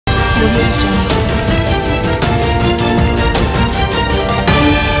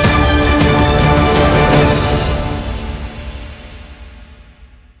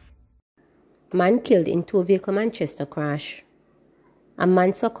Man killed in two-vehicle Manchester crash. A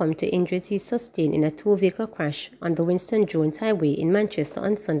man succumbed to injuries he sustained in a two-vehicle crash on the Winston Jones Highway in Manchester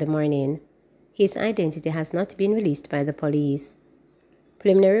on Sunday morning. His identity has not been released by the police.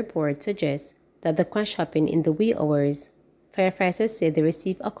 Preliminary reports suggest that the crash happened in the wee hours. Firefighters say they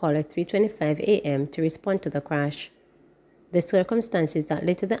received a call at 3:25 a.m. to respond to the crash. The circumstances that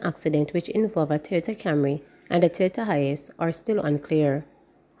led to the accident, which involved a Toyota Camry and a Toyota Hiace, are still unclear.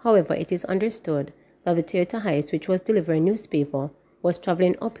 However, it is understood that the Toyota Hiace, which was delivering newspaper, was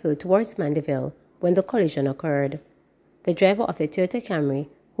traveling uphill towards Mandeville when the collision occurred. The driver of the Toyota Camry,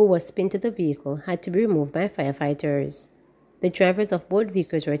 who was pinned to the vehicle, had to be removed by firefighters. The drivers of both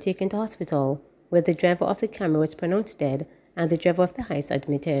vehicles were taken to hospital, where the driver of the Camry was pronounced dead and the driver of the Hiace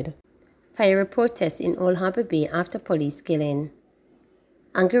admitted. Fire protests in Old Harbour Bay after police killing.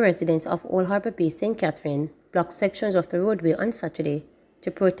 Angry residents of Old Harbour Bay, St. Catherine, blocked sections of the roadway on Saturday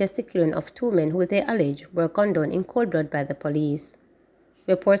to protest the killing of two men who they allege were gunned down in cold blood by the police.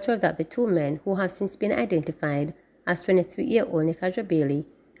 Reports were that the two men, who have since been identified as 23-year-old Nickadra Bailey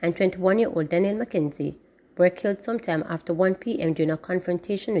and 21-year-old Daniel McKenzie, were killed sometime after 1 p.m. during a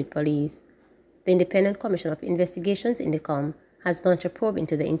confrontation with police. The Independent Commission of Investigations (INDECOM) has launched a probe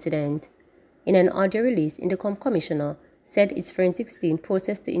into the incident. In an audio release, INDECOM Commissioner said its forensics team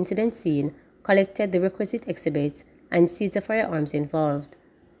processed the incident scene, collected the requisite exhibits, and seized the firearms involved.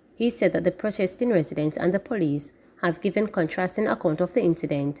 He said that the protesting residents and the police have given contrasting account of the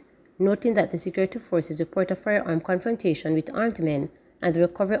incident, noting that the security forces report a firearm confrontation with armed men and the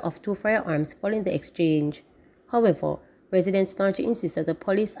recovery of two firearms following the exchange. However, residents largely insist that the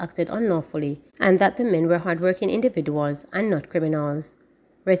police acted unlawfully and that the men were hardworking individuals and not criminals.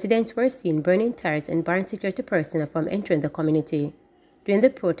 Residents were seen burning tires and barring security personnel from entering the community. During the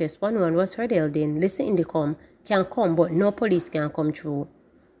protest, one man was heard yelling, "Listen, Indicom can come, but no police can come through."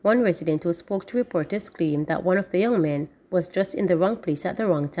 One resident who spoke to reporters claimed that one of the young men was just in the wrong place at the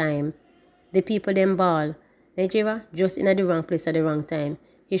wrong time. The people then bawl, "Nigeria, just in the wrong place at the wrong time.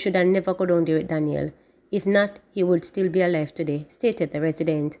 He should have never go down there with Daniel. If not, he would still be alive today," stated the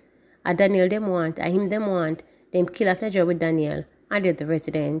resident. "A Daniel them want, a him them want, them kill off Nigeria with Daniel," added the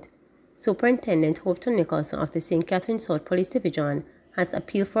resident. Superintendent Hopton Nicholson of the St. Catherine South Police Division has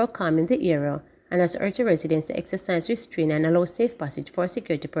appealed for calm in the area and has urged the residents to exercise restraint and allow safe passage for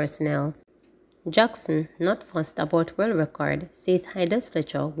security personnel. Jackson, not fussed about world record, says Hydas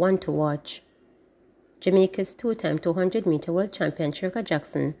Fletcher, one to watch. Jamaica's two-time 200-meter world champion Sherka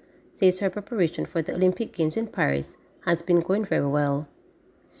Jackson says her preparation for the Olympic Games in Paris has been going very well.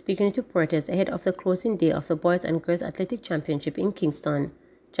 Speaking to reporters ahead of the closing day of the Boys and Girls Athletic Championship in Kingston,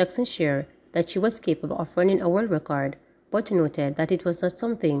 Jackson shared that she was capable of running a world record, but noted that it was not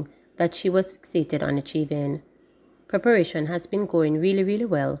something that she was fixated on achieving. "Preparation has been going really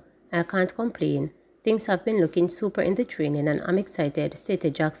well. I can't complain. Things have been looking super in the training and I'm excited,"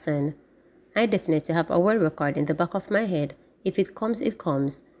 stated Jackson. "I definitely have a world record in the back of my head. If it comes, it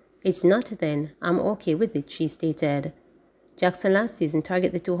comes. It's not then, I'm okay with it," she stated. Jackson last season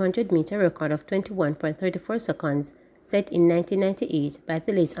targeted the 200-meter record of 21.34 seconds set in 1998 by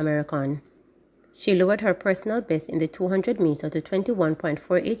the late American. She lowered her personal best in the 200-meter to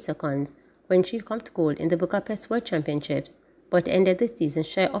 21.48 seconds when she comped gold in the Budapest World Championships, but ended the season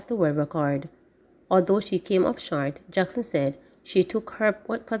shy of the world record. Although she came up short, Jackson said she took her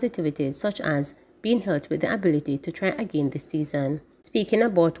positivities such as being helped with the ability to try again this season. Speaking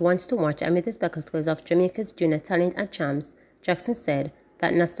about ones to watch amid the spectacles of Jamaica's junior talent at Champs, Jackson said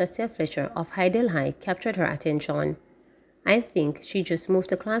that Nastasia Fletcher of Hydale High captured her attention. "I think she just moved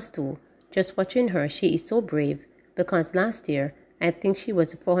to Class 2. Just watching her, she is so brave, because last year, I think she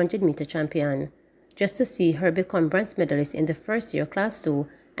was a 400-meter champion. Just to see her become bronze medalist in the first year Class 2,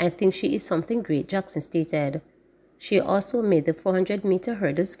 I think she is something great," Jackson stated. She also made the 400-meter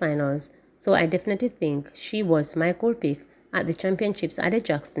hurdles finals, so I definitely think she was my gold pick at the championships, added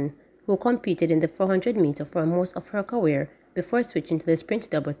Jackson, who competed in the 400-meter for most of her career before switching to the sprint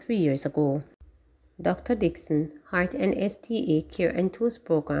double 3 years ago. Dr. Dixon, Heart and STA Care and Tools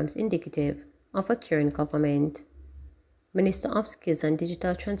Programs indicative of a caring government. Minister of Skills and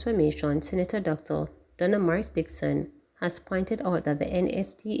Digital Transformation, Senator Dr. Donna Morris Dixon, has pointed out that the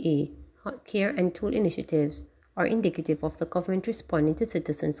NSTA Care and Tool initiatives are indicative of the government responding to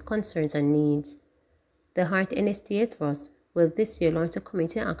citizens' concerns and needs. The Heart NSTA Trust will this year launch a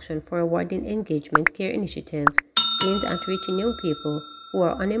community action for awarding engagement care initiative aimed at reaching young people who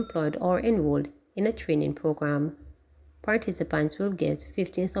are unemployed or enrolled in a training program. Participants will get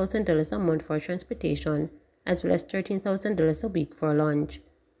 $15,000 a month for transportation, as well as $13,000 a week for lunch.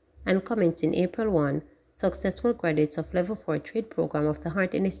 And commencing April 1, successful graduates of Level 4 Trade Program of the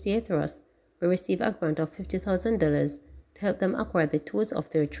Heart NSTA Thrust will receive a grant of $50,000 to help them acquire the tools of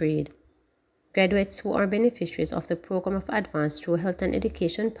their trade. Graduates who are beneficiaries of the Program of Advanced Through Health and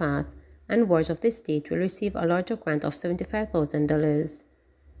Education Path and wards of the state will receive a larger grant of $75,000.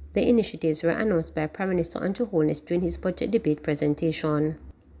 The initiatives were announced by Prime Minister Andrew Holness during his budget debate presentation.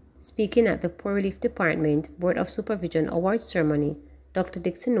 Speaking at the Poor Relief Department Board of Supervision Awards ceremony, Dr.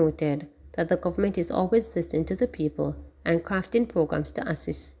 Dixon noted that the government is always listening to the people and crafting programs to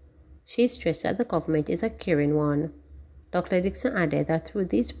assist. She stressed that the government is a caring one. Dr. Dixon added that through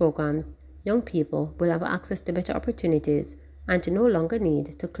these programs, young people will have access to better opportunities and to no longer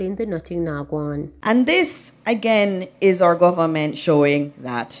need to claim the nothing nagwan. And this, again, is our government showing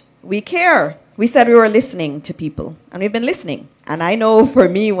that we care. We said we were listening to people, and we've been listening. And I know for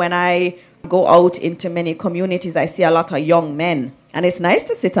me, when I go out into many communities, I see a lot of young men. And it's nice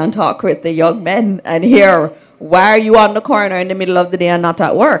to sit and talk with the young men and hear, why are you on the corner in the middle of the day and not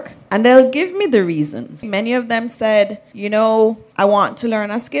at work? And they'll give me the reasons. Many of them said, I want to learn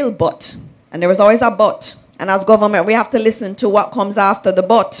a skill, but. And there was always a but. And as government, we have to listen to what comes after the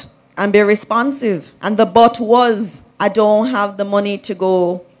but and be responsive. And the but was, I don't have the money to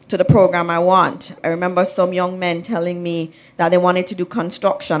go to the program I want. I remember some young men telling me that they wanted to do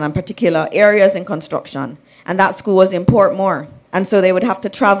construction and particular areas in construction. And that school was in Portmore. And so they would have to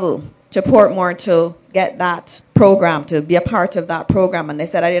travel to Portmore to get that program, to be a part of that program. And they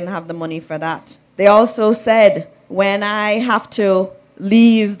said, I didn't have the money for that. They also said, when I have to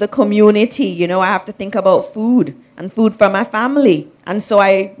leave the community, I have to think about food and food for my family. And so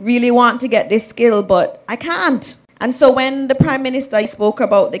I really want to get this skill, but I can't. And so when the Prime Minister spoke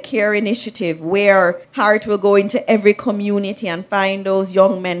about the CARE initiative, where Heart will go into every community and find those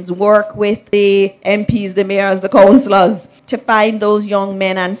young men, work with the MPs, the mayors, the councillors, to find those young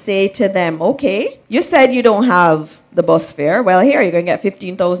men and say to them, okay, you said you don't have the bus fare. Well, here, you're going to get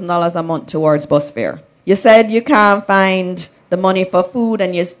 $15,000 a month towards bus fare. You said you can't find the money for food,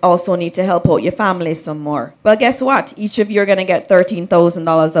 and you also need to help out your family some more. Well, guess what? Each of you are going to get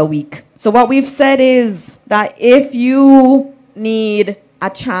 $13,000 a week. So what we've said is that if you need a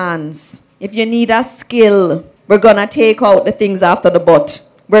chance, if you need a skill, we're going to take out the things after the but.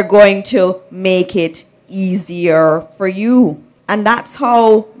 We're going to make it easier for you. And that's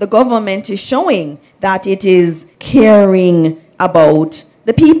how the government is showing that it is caring about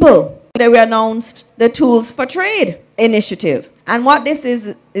the people. We announced the Tools for Trade initiative. And what this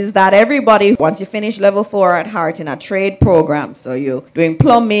is that everybody, once you finish level 4 at Heart in a trade program, so you're doing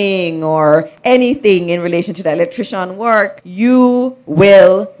plumbing or anything in relation to the electrician work, you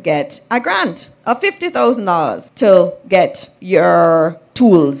will get a grant of $50,000 to get your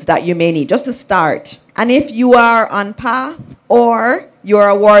tools that you may need, just to start. And if you are on path or you're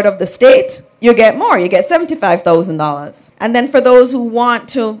a ward of the state, you get more. You get $75,000. And then for those who want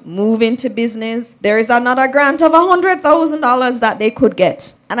to move into business, there is another grant of $100,000 that they could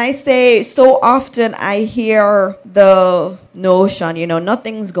get. And I say, so often I hear the notion,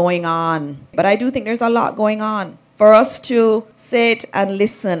 nothing's going on. But I do think there's a lot going on. For us to sit and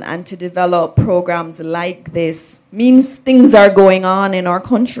listen and to develop programs like this means things are going on in our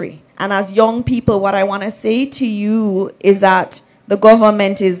country. And as young people, what I want to say to you is that the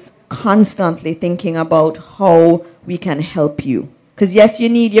government is constantly thinking about how we can help you. Because yes, you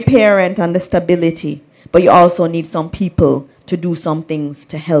need your parent and the stability, but you also need some people to do some things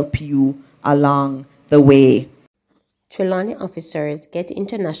to help you along the way. Trelawney officers get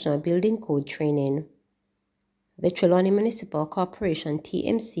International Building Code training. The Trelawney Municipal Corporation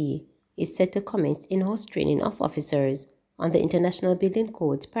TMC is set to commence in-house training of officers on the International Building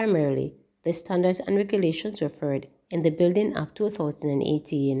Codes, primarily the standards and regulations referred in the Building Act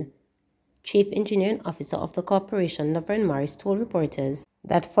 2018. Chief Engineering Officer of the corporation, Laverne Morris, told reporters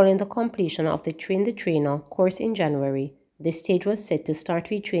that following the completion of the Train the Trainer course in January, the stage was set to start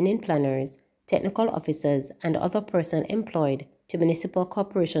retraining planners, technical officers, and other personnel employed to municipal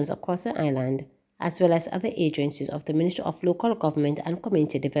corporations across the island, as well as other agencies of the Ministry of Local Government and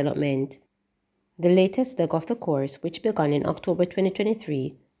Community Development. The latest leg of the course, which began in October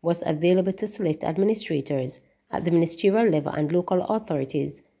 2023, was available to select administrators at the ministerial level and local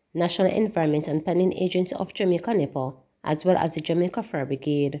authorities, National Environment and Planning Agency of Jamaica (NEPA), as well as the Jamaica Fire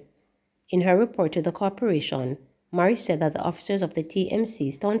Brigade. In her report to the corporation, Murray said that the officers of the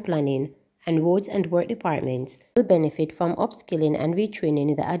TMC's town planning and roads and work departments will benefit from upskilling and retraining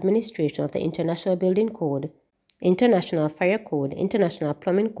in the administration of the International Building Code, International Fire Code, International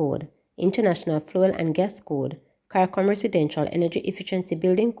Plumbing Code, International Fuel and Gas Code, CARICOM Residential Energy Efficiency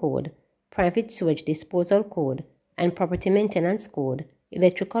Building Code, Private Sewage Disposal Code, and Property Maintenance Code,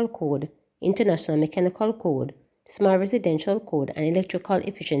 Electrical Code, International Mechanical Code, Small Residential Code, and Electrical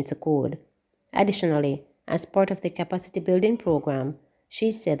Efficiency Code. Additionally, as part of the capacity building program, she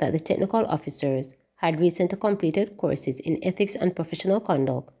said that the technical officers had recently completed courses in ethics and professional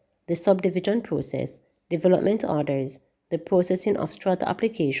conduct, the subdivision process, development orders, the processing of strata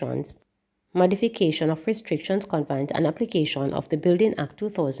applications, modification of restrictions, confines, and application of the Building Act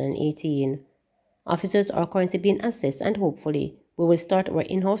 2018. Officers are currently being assessed and hopefully we will start our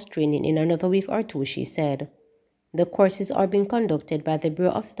in-house training in another week or two, she said. The courses are being conducted by the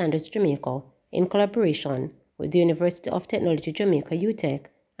Bureau of Standards Jamaica in collaboration with the University of Technology Jamaica UTech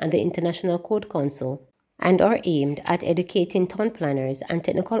and the International Code Council, and are aimed at educating town planners and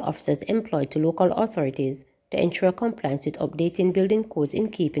technical officers employed to local authorities to ensure compliance with updating building codes in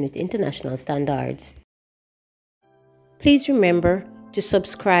keeping with international standards. Please remember to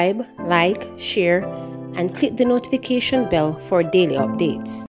subscribe, like, share, and click the notification bell for daily updates.